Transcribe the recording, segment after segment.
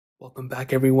Welcome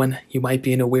back everyone. You might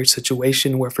be in a weird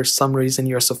situation where for some reason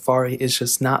your Safari is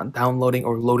just not downloading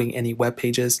or loading any web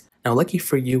pages. Now lucky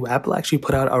for you, Apple actually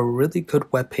put out a really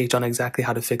good web page on exactly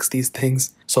how to fix these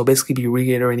things. So I'll basically be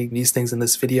reiterating these things in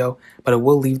this video, but I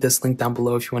will leave this link down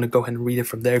below if you want to go ahead and read it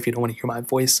from there if you don't want to hear my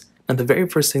voice. Now the very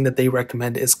first thing that they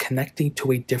recommend is connecting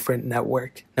to a different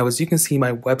network. Now as you can see,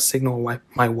 my web signal,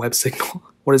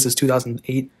 what is this,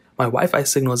 2008? My Wi-Fi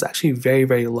signal is actually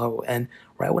very low, and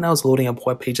right when I was loading up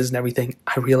web pages and everything,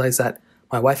 I realized that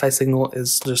my Wi-Fi signal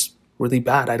is just really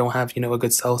bad. I don't have, a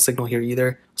good cell signal here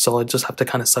either, so I just have to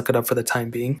kind of suck it up for the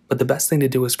time being. But the best thing to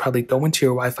do is probably go into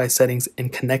your Wi-Fi settings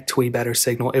and connect to a better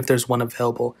signal if there's one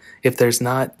available. If there's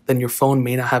not, then your phone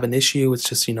may not have an issue. It's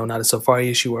just, not a Safari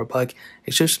issue or a bug.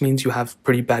 It just means you have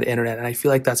pretty bad internet, and I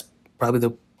feel like that's probably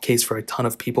the case for a ton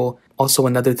of people. Also,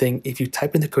 another thing, if you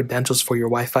type in the credentials for your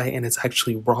Wi-Fi and it's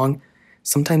actually wrong,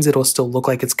 sometimes it'll still look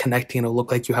like it's connecting and it'll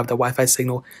look like you have the Wi-Fi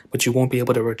signal, but you won't be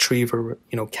able to retrieve or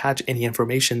catch any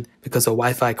information because the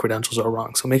Wi-Fi credentials are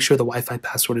wrong. So make sure the Wi-Fi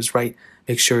password is right.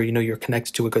 Make sure you're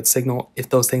connected to a good signal. If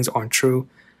those things aren't true,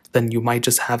 then you might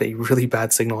just have a really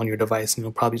bad signal on your device and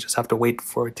you'll probably just have to wait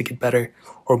for it to get better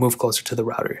or move closer to the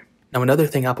router. Now, another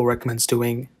thing Apple recommends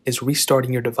doing is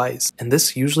restarting your device. And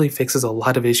this usually fixes a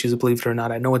lot of issues, believe it or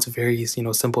not. I know it's very,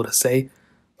 simple to say,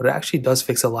 but it actually does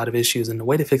fix a lot of issues. And the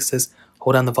way to fix this,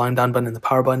 hold down the volume down button and the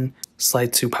power button,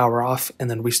 slide to power off, and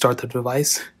then restart the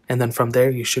device. And then from there,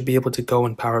 you should be able to go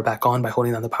and power back on by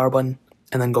holding down the power button,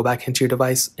 and then go back into your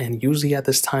device. And usually at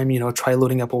this time, try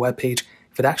loading up a web page.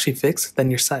 If it actually fixed, then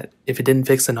you're set. If it didn't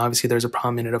fix, then obviously there's a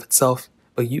problem in and of itself.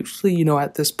 But usually,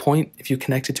 at this point, if you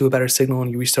connected to a better signal and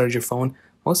you restarted your phone,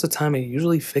 most of the time it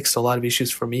usually fixed a lot of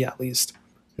issues for me at least.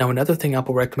 Now, another thing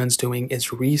Apple recommends doing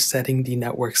is resetting the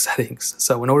network settings.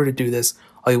 So in order to do this,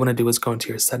 all you want to do is go into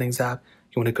your settings app.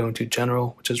 You want to go into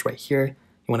general, which is right here.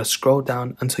 You want to scroll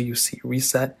down until you see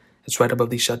reset. It's right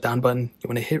above the shutdown button. You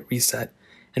want to hit reset.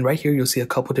 And right here, you'll see a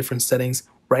couple different settings.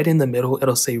 Right in the middle,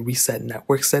 it'll say reset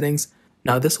network settings.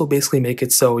 Now this will basically make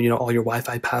it so, all your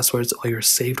Wi-Fi passwords, all your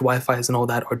saved Wi-Fis and all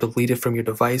that are deleted from your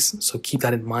device. So keep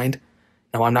that in mind.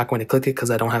 Now I'm not going to click it because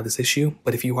I don't have this issue,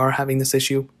 but if you are having this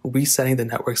issue, resetting the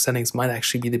network settings might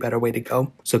actually be the better way to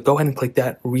go. So go ahead and click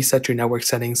that, reset your network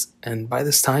settings, and by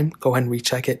this time, go ahead and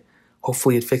recheck it.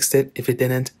 Hopefully it fixed it. If it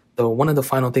didn't, though, one of the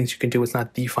final things you can do is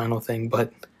not the final thing,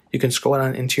 but you can scroll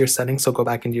down into your settings. So go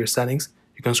back into your settings.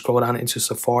 You can scroll down into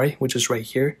Safari, which is right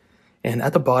here. And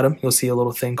at the bottom, you'll see a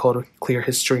little thing called Clear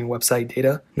History and Website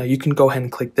Data. Now you can go ahead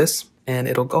and click this, and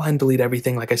it'll go ahead and delete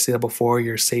everything, like I said before,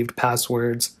 your saved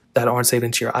passwords that aren't saved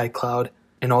into your iCloud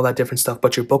and all that different stuff.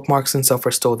 But your bookmarks and stuff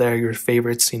are still there. Your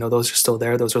favorites, those are still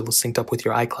there. Those are synced up with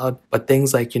your iCloud. But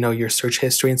things like, your search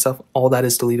history and stuff, all that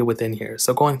is deleted within here.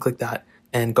 So go ahead and click that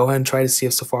and go ahead and try to see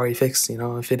if Safari fixed.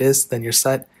 If it is, then you're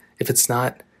set. If it's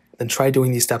not, then try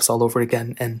doing these steps all over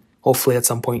again, and hopefully at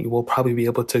some point you will probably be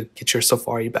able to get your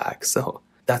Safari back. So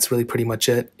that's really pretty much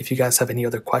it. If you guys have any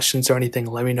other questions or anything,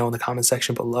 let me know in the comment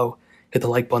section below. Hit the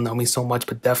like button, that means so much,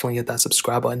 but definitely hit that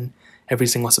subscribe button. Every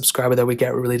single subscriber that we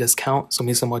get really does count, so it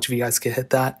means so much if you guys can hit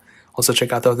that. Also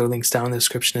check out the other links down in the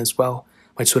description as well.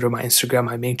 My Twitter, my Instagram,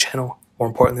 my main channel. More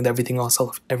importantly than everything else, I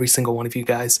love every single one of you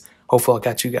guys. Hopefully I'll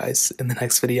catch you guys in the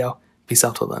next video. Peace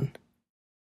out till then.